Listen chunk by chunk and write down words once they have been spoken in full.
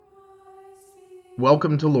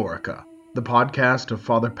Welcome to Lorica, the podcast of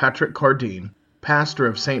Father Patrick Cardine, pastor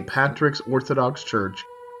of St. Patrick's Orthodox Church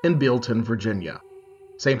in Bealton, Virginia.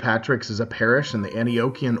 St. Patrick's is a parish in the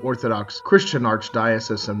Antiochian Orthodox Christian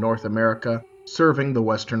Archdiocese of North America, serving the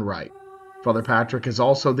Western Rite. Father Patrick is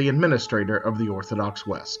also the administrator of the Orthodox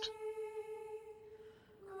West.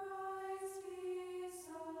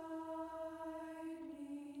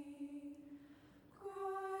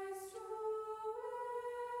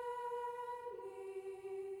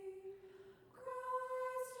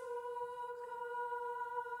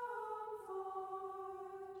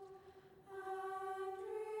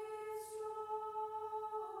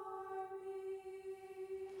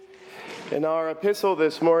 In our epistle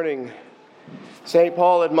this morning, St.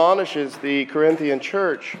 Paul admonishes the Corinthian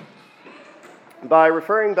church by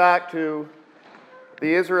referring back to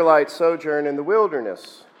the Israelites' sojourn in the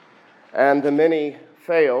wilderness and the many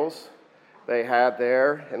fails they had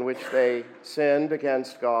there in which they sinned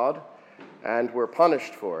against God and were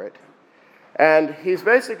punished for it. And he's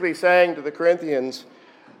basically saying to the Corinthians,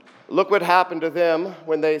 look what happened to them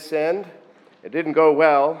when they sinned. It didn't go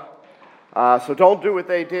well, so don't do what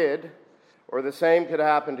they did, or the same could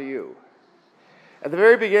happen to you. At the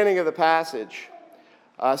very beginning of the passage,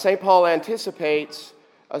 St. Paul anticipates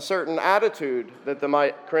a certain attitude that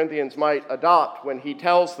the Corinthians might adopt when he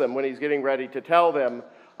tells them, when he's getting ready to tell them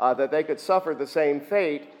that they could suffer the same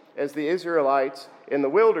fate as the Israelites in the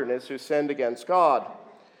wilderness who sinned against God.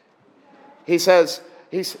 He says,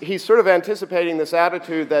 he's sort of anticipating this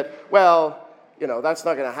attitude that, well, that's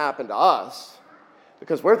not going to happen to us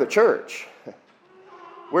because we're the church.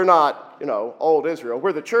 We're not, old Israel.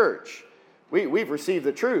 We're the church. We've received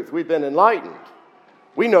the truth. We've been enlightened.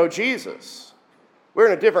 We know Jesus. We're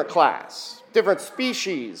in a different class, different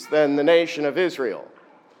species than the nation of Israel.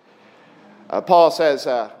 Paul says,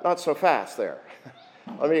 not so fast there.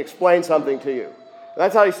 Let me explain something to you.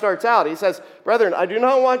 That's how he starts out. He says, brethren, I do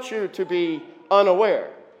not want you to be unaware.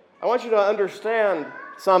 I want you to understand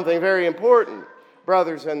something very important,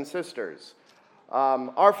 brothers and sisters.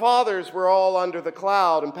 Our fathers were all under the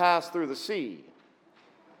cloud and passed through the sea.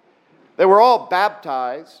 They were all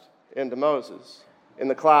baptized into Moses in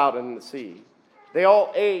the cloud and in the sea. They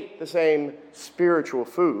all ate the same spiritual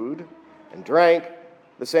food and drank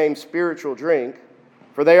the same spiritual drink,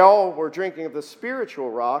 for they all were drinking of the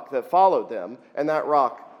spiritual rock that followed them, and that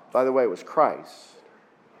rock, by the way, was Christ.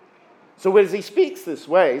 So as he speaks this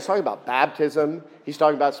way, he's talking about baptism, he's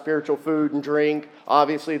talking about spiritual food and drink,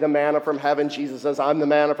 obviously the manna from heaven. Jesus says, I'm the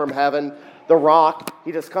manna from heaven. The rock,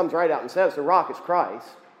 he just comes right out and says, the rock is Christ.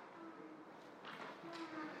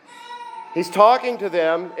 He's talking to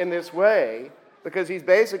them in this way because he's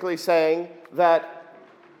basically saying that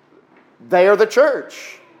they are the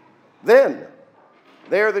church then.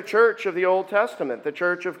 They are the church of the Old Testament, the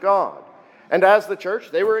church of God. And as the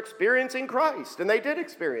church, they were experiencing Christ, and they did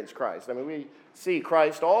experience Christ. I mean, we see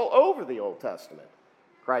Christ all over the Old Testament.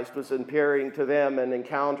 Christ was appearing to them and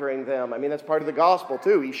encountering them. I mean, that's part of the gospel,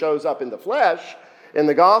 too. He shows up in the flesh in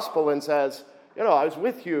the gospel and says, I was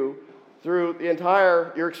with you through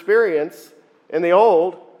your experience in the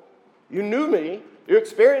Old. You knew me, you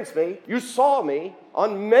experienced me, you saw me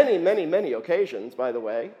on many, many, many occasions, by the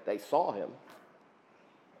way. They saw him.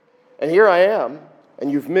 And here I am.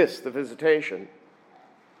 And you've missed the visitation.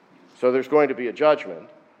 So there's going to be a judgment.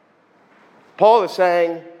 Paul is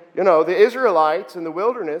saying, the Israelites in the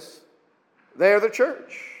wilderness, they are the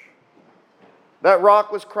church. That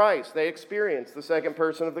rock was Christ. They experienced the second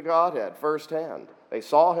person of the Godhead firsthand. They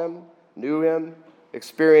saw him, knew him,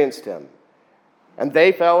 experienced him. And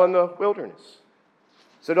they fell in the wilderness.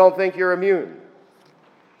 So don't think you're immune.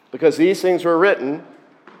 Because these things were written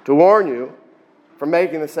to warn you from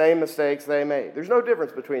making the same mistakes they made. There's no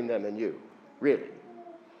difference between them and you, really.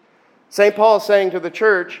 St. Paul is saying to the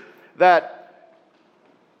church that,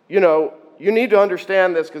 you need to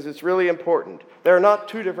understand this because it's really important. There are not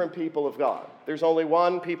two different people of God. There's only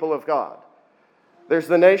one people of God. There's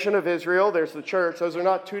the nation of Israel, there's the church. Those are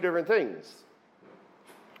not two different things.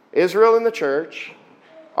 Israel and the church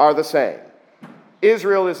are the same.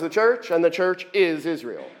 Israel is the church, and the church is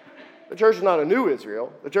Israel. The church is not a new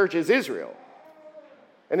Israel. The church is Israel.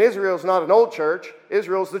 And Israel's not an old church.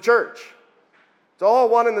 Israel's the church. It's all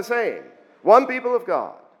one and the same. One people of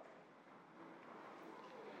God.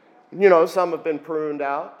 Some have been pruned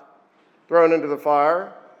out, thrown into the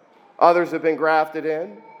fire. Others have been grafted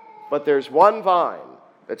in. But there's one vine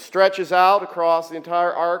that stretches out across the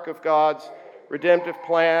entire arc of God's redemptive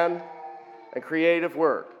plan and creative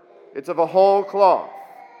work. It's of a whole cloth.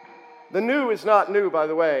 The new is not new, by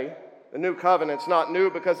the way. The new covenant's not new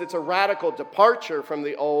because it's a radical departure from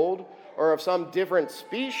the old or of some different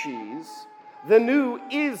species the new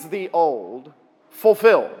is the old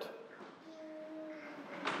fulfilled.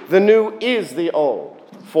 The new is the old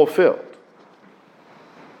fulfilled.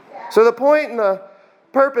 So the point and the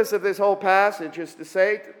purpose of this whole passage is to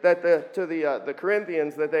say that to the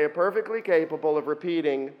Corinthians that they are perfectly capable of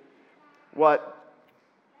repeating what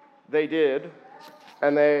they did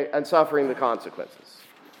and suffering the consequences.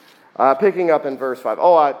 Picking up in verse 5.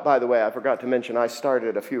 By the way, I forgot to mention I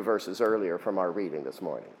started a few verses earlier from our reading this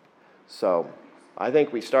morning. So I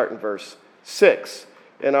think we start in verse 6.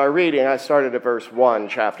 In our reading, I started at verse 1,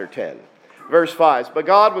 chapter 10. Verse 5, but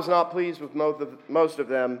God was not pleased with most of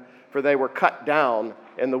them, for they were cut down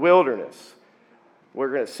in the wilderness.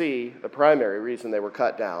 We're going to see the primary reason they were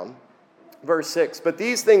cut down. Verse 6, but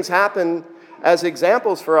these things happen as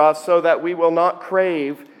examples for us so that we will not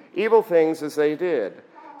crave evil things as they did.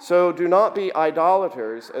 So do not be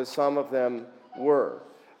idolaters as some of them were.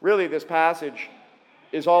 Really, this passage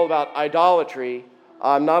is all about idolatry.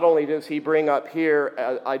 Not only does he bring up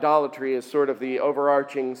here idolatry as sort of the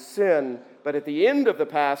overarching sin, but at the end of the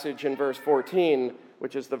passage in verse 14,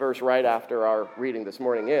 which is the verse right after our reading this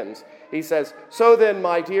morning ends, he says, so then,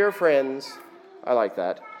 my dear friends, I like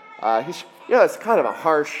that. It's kind of a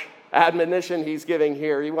harsh admonition he's giving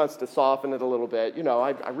here. He wants to soften it a little bit.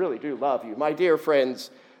 I really do love you. My dear friends,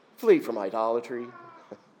 flee from idolatry.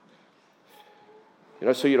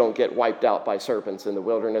 So you don't get wiped out by serpents in the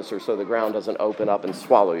wilderness, or so the ground doesn't open up and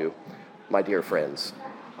swallow you, my dear friends.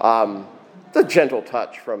 It's a gentle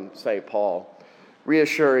touch from St. Paul,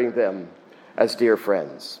 reassuring them as dear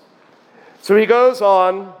friends. So he goes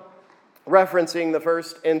on referencing the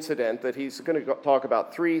first incident that he's going to talk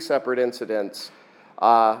about, 3 separate incidents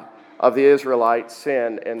of the Israelites'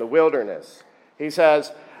 sin in the wilderness. He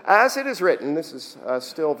says, as it is written, this is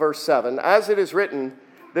still verse 7, as it is written,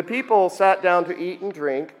 the people sat down to eat and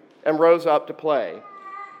drink and rose up to play.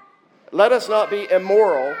 Let us not be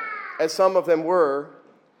immoral, as some of them were,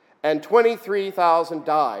 and 23,000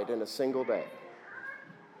 died in a single day.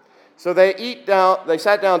 So they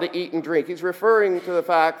sat down to eat and drink. He's referring to the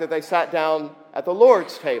fact that they sat down at the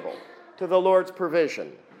Lord's table, to the Lord's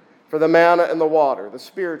provision for the manna and the water, the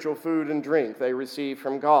spiritual food and drink they received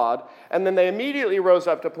from God. And then they immediately rose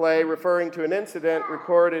up to play, referring to an incident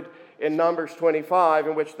recorded in Numbers 25,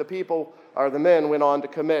 in which the men went on to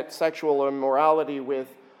commit sexual immorality with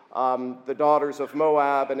the daughters of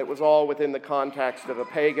Moab, and it was all within the context of a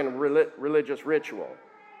pagan religious ritual.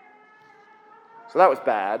 So that was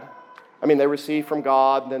bad. They received from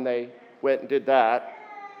God, and then they went and did that.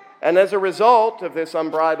 And as a result of this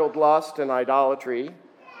unbridled lust and idolatry,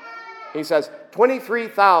 he says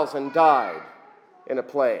 23,000 died in a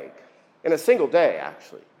plague. In a single day,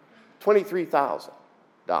 actually. 23,000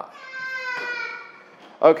 died.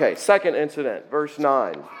 Okay, second incident, verse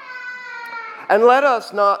 9. And let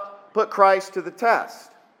us not put Christ to the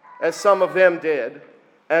test, as some of them did,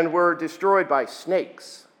 and were destroyed by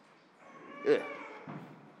snakes. Ugh.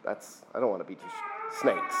 I don't want to be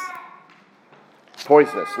snakes.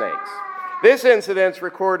 Poisonous snakes. This incident's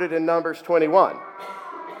recorded in Numbers 21.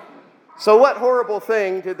 So what horrible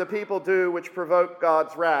thing did the people do which provoked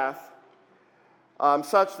God's wrath,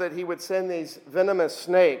 such that he would send these venomous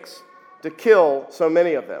snakes to kill so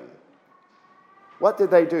many of them? What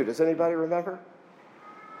did they do? Does anybody remember?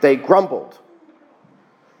 They grumbled.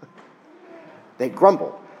 They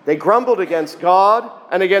grumbled. They grumbled against God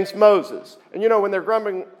and against Moses. And when they're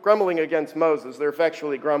grumbling against Moses, they're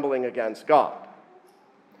effectually grumbling against God.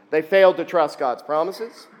 They failed to trust God's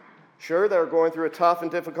promises. Sure, they were going through a tough and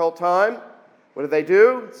difficult time. What did they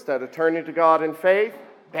do? Instead of turning to God in faith,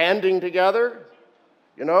 banding together,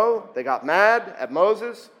 they got mad at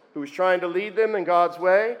Moses, who was trying to lead them in God's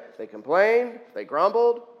way. They complained. They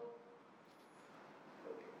grumbled.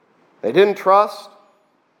 They didn't trust.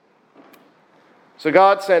 So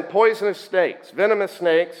God sent poisonous snakes, venomous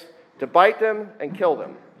snakes, to bite them and kill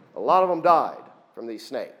them. A lot of them died from these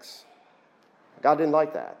snakes. God didn't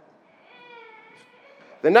like that.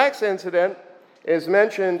 The next incident is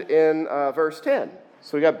mentioned in verse 10.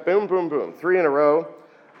 So we got boom, boom, boom, 3 in a row.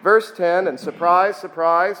 Verse 10, and surprise,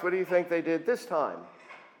 surprise, what do you think they did this time?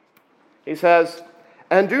 He says,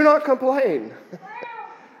 and do not complain,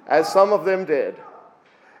 as some of them did,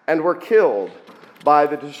 and were killed by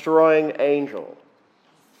the destroying angel.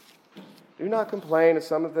 Do not complain, as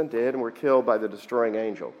some of them did, and were killed by the destroying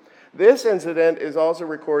angel. This incident is also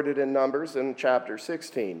recorded in Numbers in chapter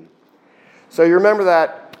 16. So you remember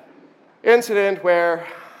that incident where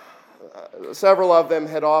several of them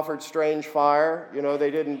had offered strange fire. They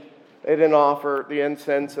didn't offer the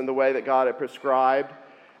incense in the way that God had prescribed.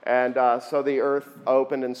 And so the earth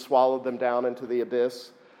opened and swallowed them down into the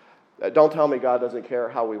abyss. Don't tell me God doesn't care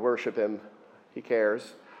how we worship him. He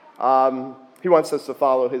cares. He wants us to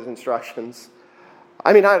follow his instructions.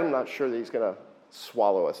 I mean, I'm not sure that he's going to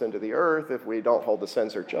swallow us into the earth if we don't hold the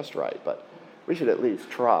censer just right, but we should at least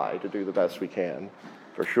try to do the best we can,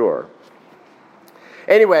 for sure.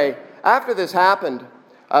 Anyway, after this happened,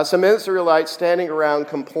 some Israelites standing around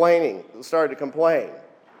started to complain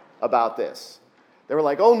about this. They were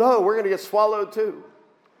like, oh no, we're going to get swallowed too.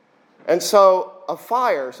 And so a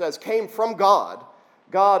fire came from God.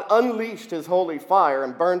 God unleashed his holy fire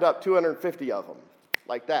and burned up 250 of them,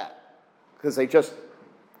 like that, because they just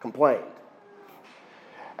complained.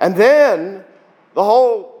 And then the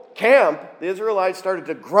whole camp, the Israelites, started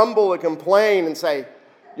to grumble and complain and say,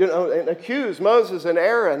 and accuse Moses and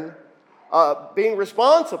Aaron of being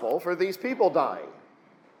responsible for these people dying.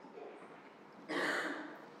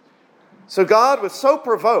 So God was so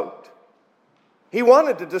provoked, he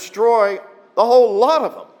wanted to destroy the whole lot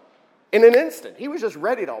of them in an instant. He was just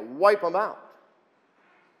ready to wipe them out.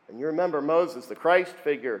 And you remember Moses, the Christ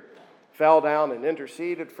figure, fell down and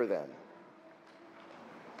interceded for them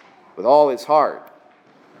with all his heart.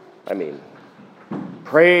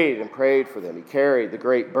 Prayed and prayed for them. He carried the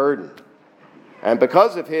great burden. And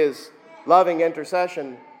because of his loving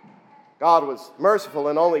intercession, God was merciful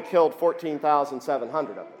and only killed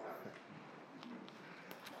 14,700 of them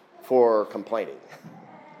for complaining.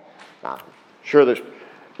 Now, sure,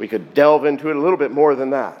 we could delve into it a little bit more than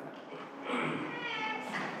that.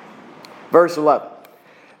 Verse 11.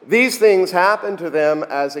 These things happened to them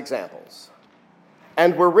as examples,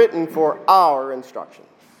 and were written for our instruction,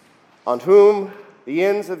 on whom the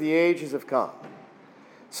ends of the ages have come.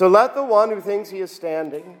 So let the one who thinks he is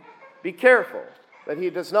standing be careful that he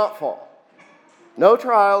does not fall. No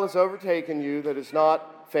trial has overtaken you that is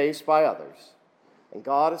not faced by others, and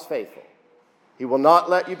God is faithful. He will not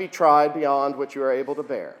let you be tried beyond what you are able to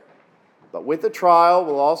bear, but with the trial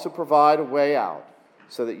will also provide a way out,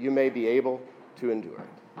 so that you may be able to endure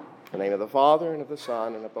it. In the name of the Father, and of the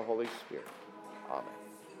Son, and of the Holy Spirit. Amen.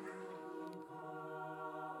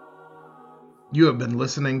 You have been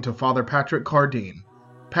listening to Father Patrick Cardeen,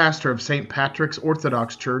 pastor of St. Patrick's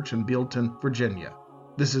Orthodox Church in Bealton, Virginia.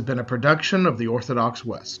 This has been a production of the Orthodox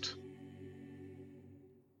West.